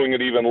been doing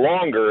it even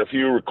longer. If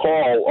you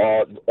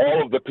recall,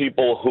 all of the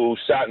people who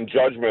sat in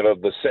judgment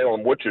of the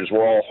Salem witches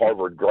were all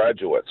Harvard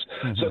graduates.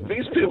 So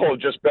these people have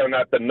just been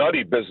at the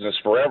nutty business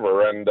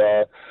forever, and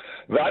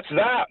that's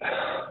that.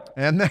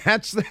 And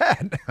that's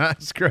that.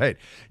 That's great.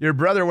 Your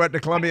brother went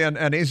to Columbia,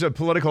 and he's a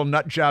political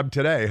nut job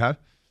today, huh?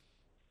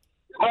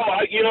 Oh,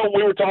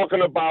 we were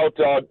talking about,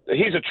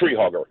 he's a tree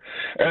hugger.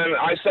 And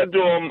I said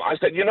to him,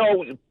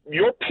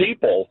 your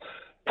people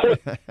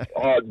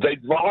they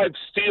drive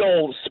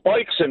steel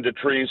spikes into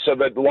trees so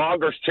that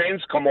loggers'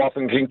 chains come off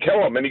and can kill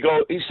them. And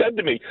he said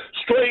to me,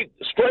 straight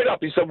up,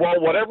 he said, well,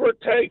 whatever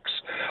it takes.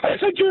 I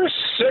said, you're a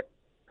sick.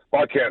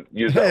 Well, I can't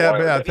use that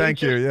line. Yeah,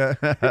 thank you. Yeah.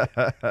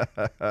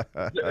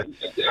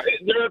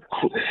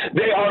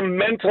 They are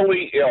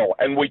mentally ill,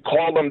 and we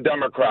call them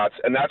Democrats,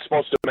 and that's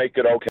supposed to make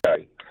it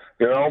okay,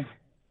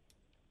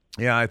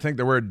 Yeah, I think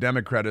the word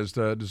Democrat is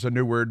a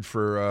new word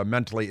for a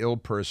mentally ill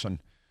person.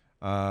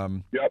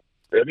 Yep,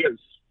 it is.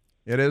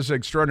 It is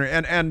extraordinary.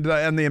 And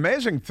the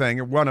amazing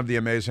thing, one of the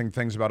amazing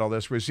things about all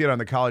this, we see it on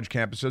the college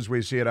campuses,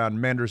 we see it on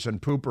Manderson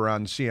Pooper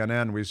on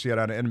CNN, we see it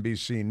on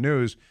NBC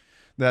News,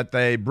 that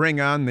they bring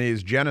on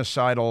these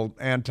genocidal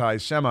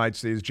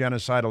anti-Semites, these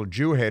genocidal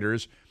Jew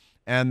haters,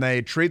 and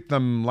they treat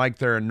them like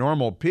they're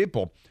normal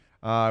people,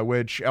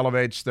 which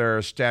elevates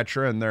their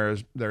stature and their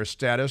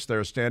status,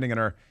 their standing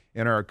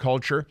in our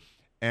culture,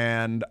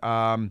 and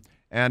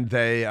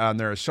they on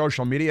their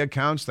social media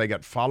accounts they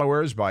get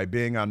followers by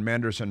being on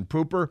Manderson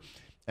Pooper,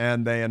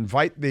 and they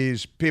invite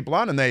these people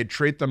on and they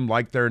treat them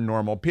like they're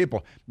normal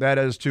people. That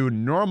is to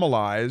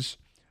normalize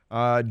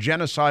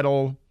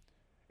genocidal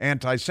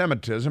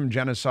anti-Semitism,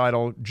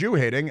 genocidal Jew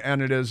hating,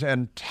 and it is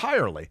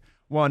entirely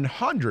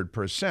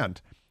 100%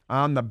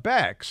 on the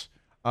backs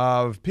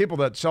of people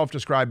that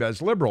self-describe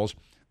as liberals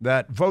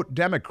that vote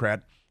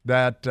Democrat,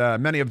 that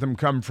many of them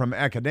come from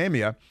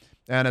academia.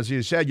 And as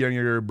you said,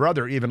 your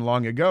brother, even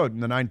long ago,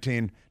 in the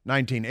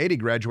 1980,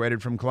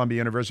 graduated from Columbia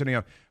University.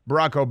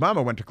 Barack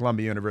Obama went to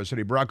Columbia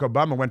University. Barack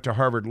Obama went to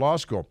Harvard Law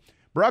School.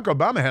 Barack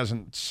Obama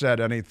hasn't said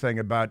anything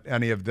about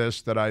any of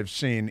this that I've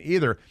seen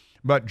either,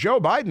 but Joe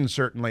Biden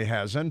certainly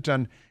hasn't.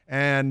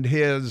 And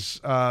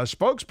his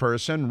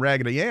spokesperson,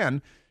 Raggedy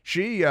Ann,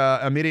 she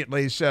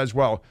immediately says,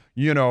 well,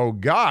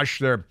 gosh,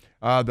 they're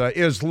the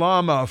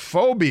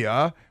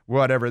Islamophobia,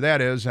 whatever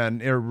that is, an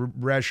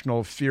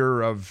irrational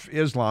fear of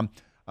Islam,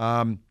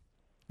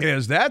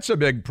 that's a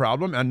big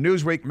problem. And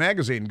Newsweek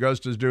magazine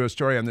goes to do a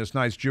story on this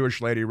nice Jewish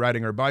lady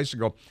riding her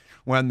bicycle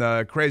when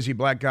the crazy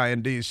black guy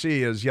in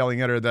D.C. is yelling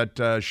at her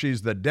that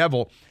she's the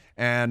devil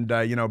and,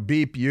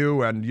 beep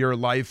you and your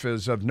life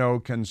is of no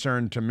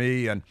concern to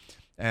me and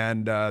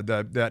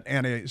that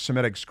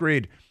anti-Semitic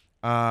screed.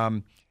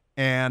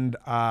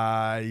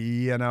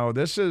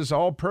 This is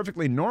all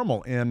perfectly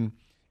normal in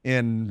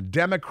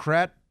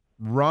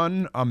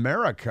Democrat-run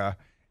America.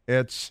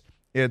 It's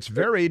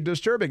very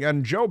disturbing,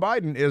 and Joe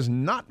Biden is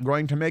not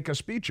going to make a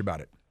speech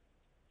about it.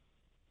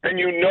 And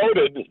you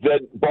noted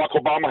that Barack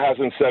Obama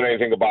hasn't said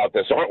anything about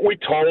this. Aren't we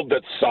told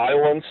that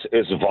silence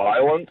is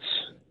violence,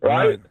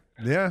 right?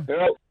 Yeah.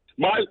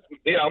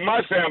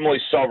 My family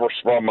suffers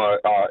from a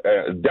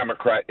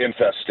Democrat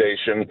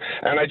infestation,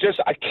 and I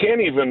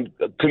can't even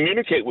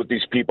communicate with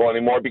these people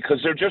anymore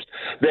because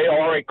they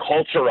are a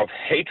culture of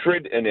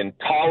hatred and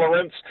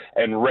intolerance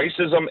and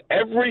racism.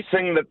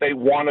 Everything that they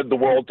wanted the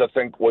world to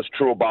think was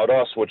true about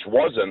us, which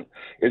wasn't,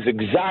 is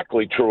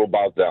exactly true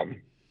about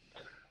them.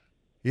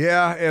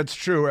 Yeah, it's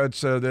true. It's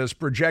this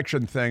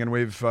projection thing, and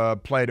we've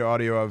played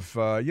audio of,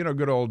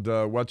 good old,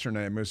 what's her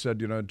name, who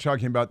said,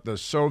 talking about the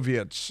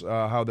Soviets,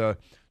 how the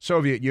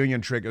Soviet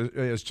Union trick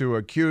is to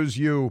accuse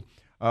you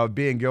of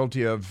being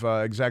guilty of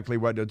exactly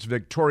what it's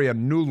Victoria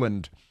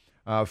Nuland,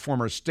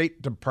 former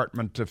State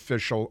Department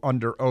official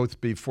under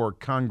oath before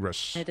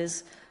Congress. It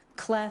is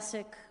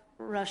classic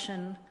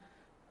Russian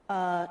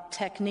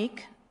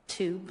technique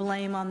to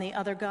blame on the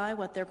other guy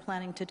what they're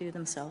planning to do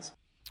themselves.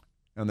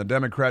 And the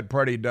Democrat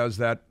Party does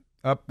that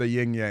up the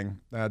yin-yang.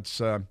 That's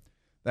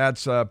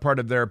part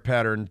of their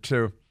pattern,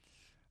 too.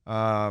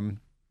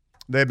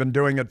 They've been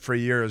doing it for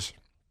years.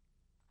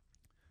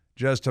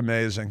 Just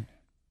amazing.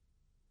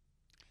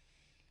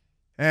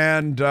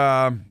 And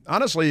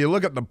honestly, you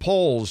look at the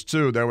polls,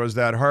 too. There was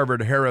that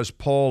Harvard-Harris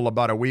poll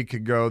about a week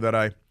ago that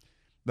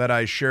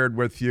I shared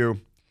with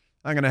you.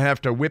 I'm going to have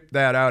to whip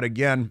that out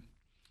again.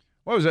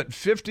 What was it?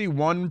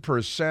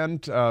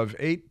 51% of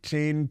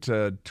 18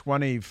 to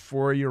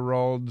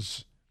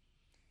 24-year-olds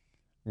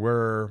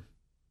were.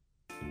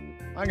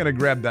 I'm going to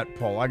grab that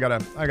poll. I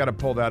gotta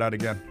pull that out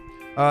again.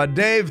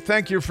 Dave,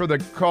 thank you for the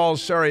call.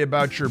 Sorry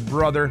about your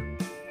brother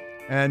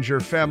and your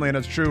family. And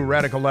it's true,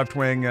 radical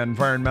left-wing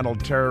environmental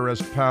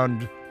terrorists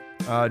pound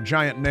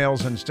giant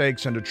nails and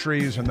stakes into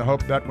trees in the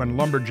hope that when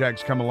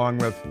lumberjacks come along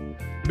with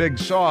big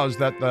saws,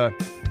 that the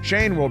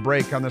chain will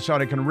break on the saw.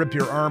 It can rip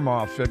your arm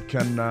off. It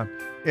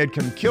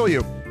can kill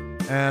you.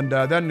 And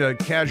then the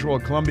casual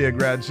Columbia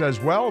grad says,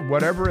 well,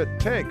 whatever it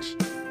takes.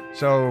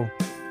 So,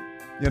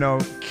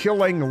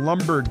 killing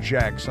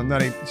lumberjacks. And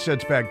then he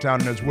sits back down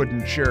in his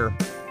wooden chair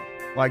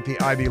like the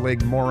Ivy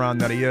League moron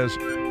that he is.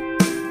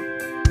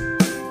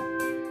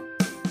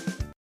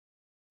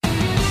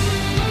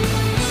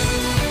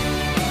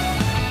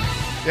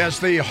 Yes,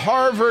 the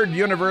Harvard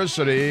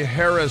University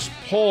Harris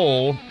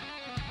poll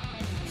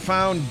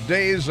found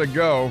days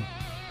ago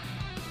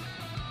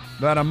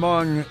that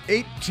among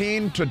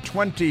 18 to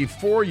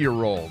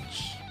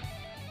 24-year-olds,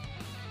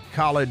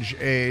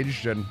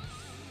 college-aged, and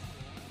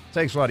it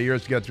takes a lot of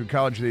years to get through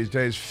college these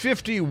days,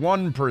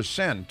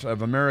 51%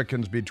 of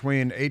Americans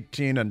between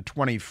 18 and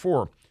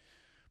 24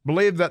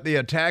 believe that the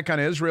attack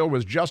on Israel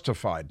was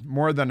justified.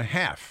 More than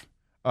half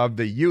of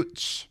the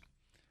Utes,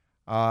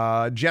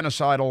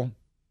 genocidal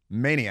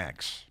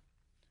maniacs,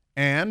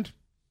 and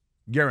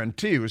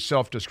guarantee you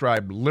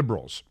self-described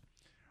liberals.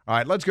 All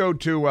right, let's go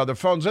to the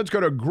phones. Let's go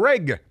to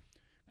Greg,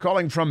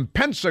 calling from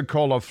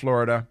Pensacola,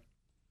 Florida.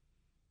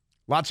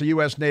 Lots of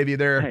U.S. Navy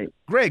there. Hey.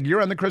 Greg,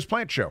 you're on the Chris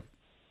Plante Show.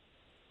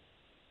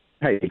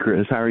 Hey,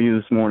 Chris. How are you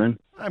this morning?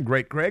 I'm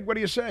great, Greg. What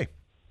do you say?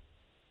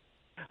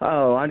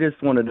 Oh, I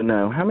just wanted to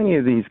know, how many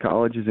of these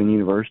colleges and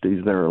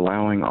universities that are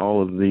allowing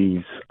all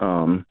these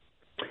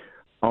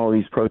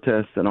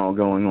protests and all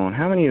going on,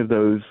 how many of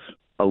those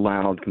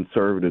allowed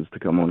conservatives to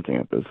come on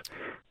campus?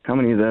 How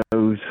many of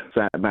those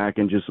sat back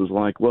and just was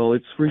like, well,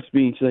 it's free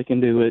speech, they can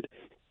do it?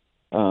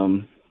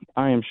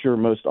 I am sure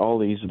most all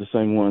these are the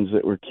same ones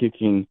that were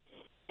kicking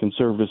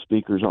conservative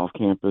speakers off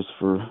campus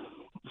for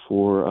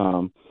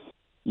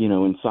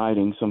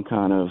inciting some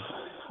kind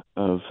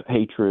of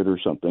hatred or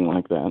something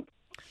like that.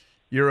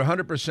 You're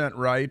 100%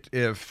 right.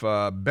 If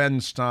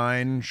Ben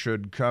Stein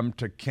should come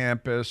to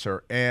campus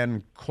or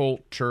Ann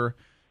Coulter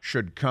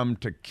should come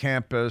to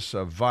campus,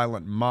 a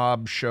violent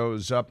mob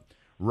shows up,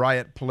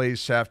 riot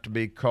police have to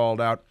be called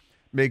out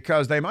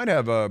because they might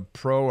have a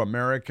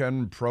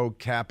pro-American,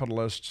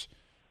 pro-capitalist,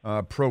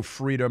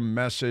 pro-freedom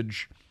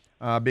message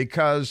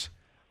because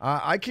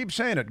I keep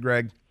saying it,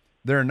 Greg,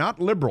 they're not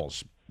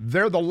liberals.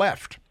 They're the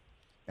left.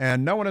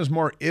 And no one is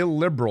more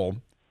illiberal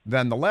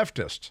than the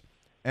leftists.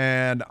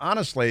 And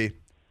honestly,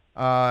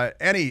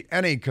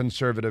 any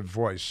conservative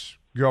voice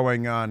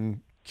going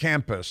on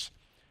campus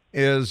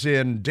is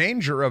in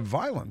danger of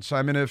violence.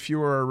 I mean, if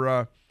you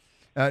are,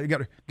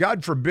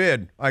 God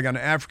forbid, like an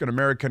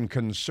African-American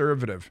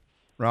conservative,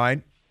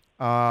 right?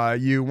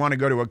 You want to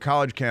go to a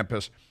college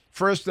campus.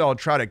 First, they'll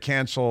try to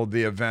cancel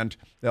the event.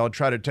 They'll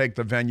try to take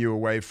the venue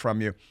away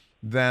from you.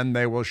 Then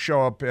they will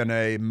show up in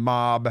a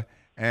mob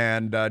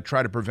and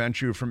try to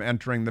prevent you from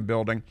entering the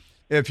building.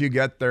 If you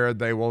get there,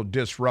 they will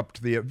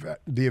disrupt the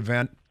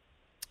event.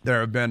 There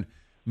have been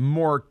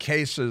more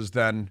cases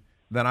than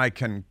I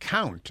can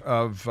count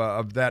of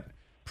that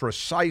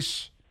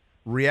precise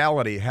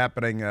reality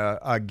happening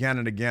again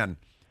and again.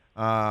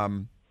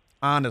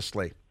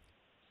 Honestly,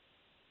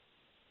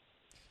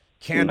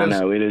 I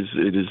know it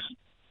is.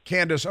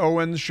 Candace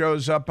Owens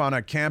shows up on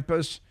a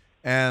campus,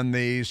 and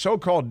the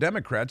so-called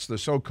Democrats, the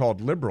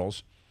so-called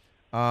liberals,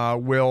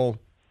 will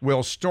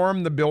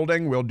storm the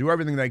building. Will do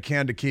everything they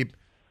can to keep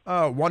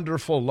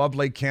wonderful,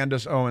 lovely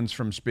Candace Owens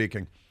from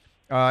speaking.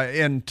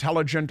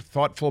 Intelligent,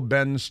 thoughtful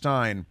Ben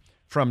Stein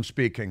from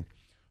speaking.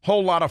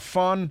 Whole lot of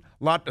fun,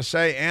 lot to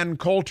say. Ann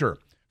Coulter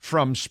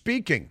from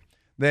speaking.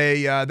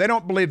 They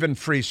don't believe in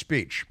free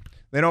speech.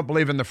 They don't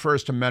believe in the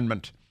First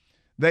Amendment.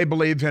 They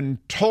believe in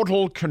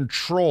total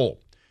control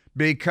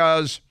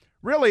because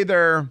really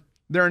they're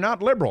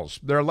not liberals.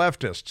 They're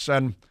leftists,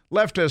 and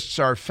leftists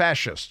are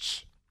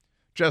fascists.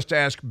 Just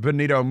ask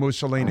Benito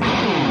Mussolini.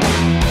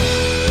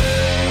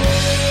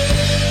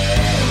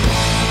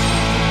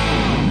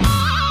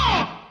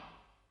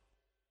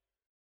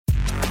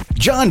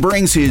 John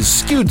brings his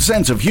skewed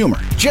sense of humor.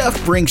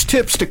 Jeff brings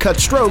tips to cut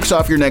strokes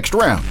off your next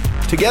round.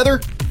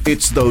 Together,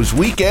 it's those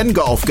weekend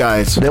golf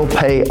guys. They'll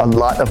pay a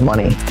lot of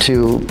money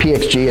to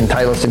PXG and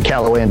Titleist and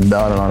Callaway and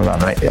on and on and on,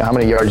 right? How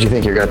many yards do you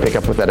think you're going to pick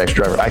up with that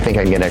extra driver? I think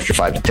I can get an extra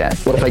 5 to 10.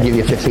 What if I give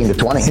you 15 to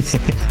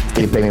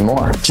 20? You pay me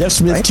more. Jeff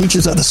Smith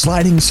teaches on the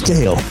sliding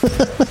scale.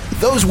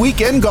 Those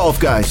Weekend Golf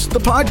Guys, the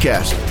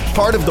podcast,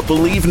 part of the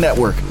Believe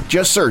Network.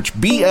 Just search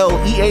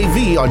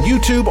BLEAV on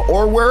YouTube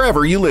or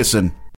wherever you listen.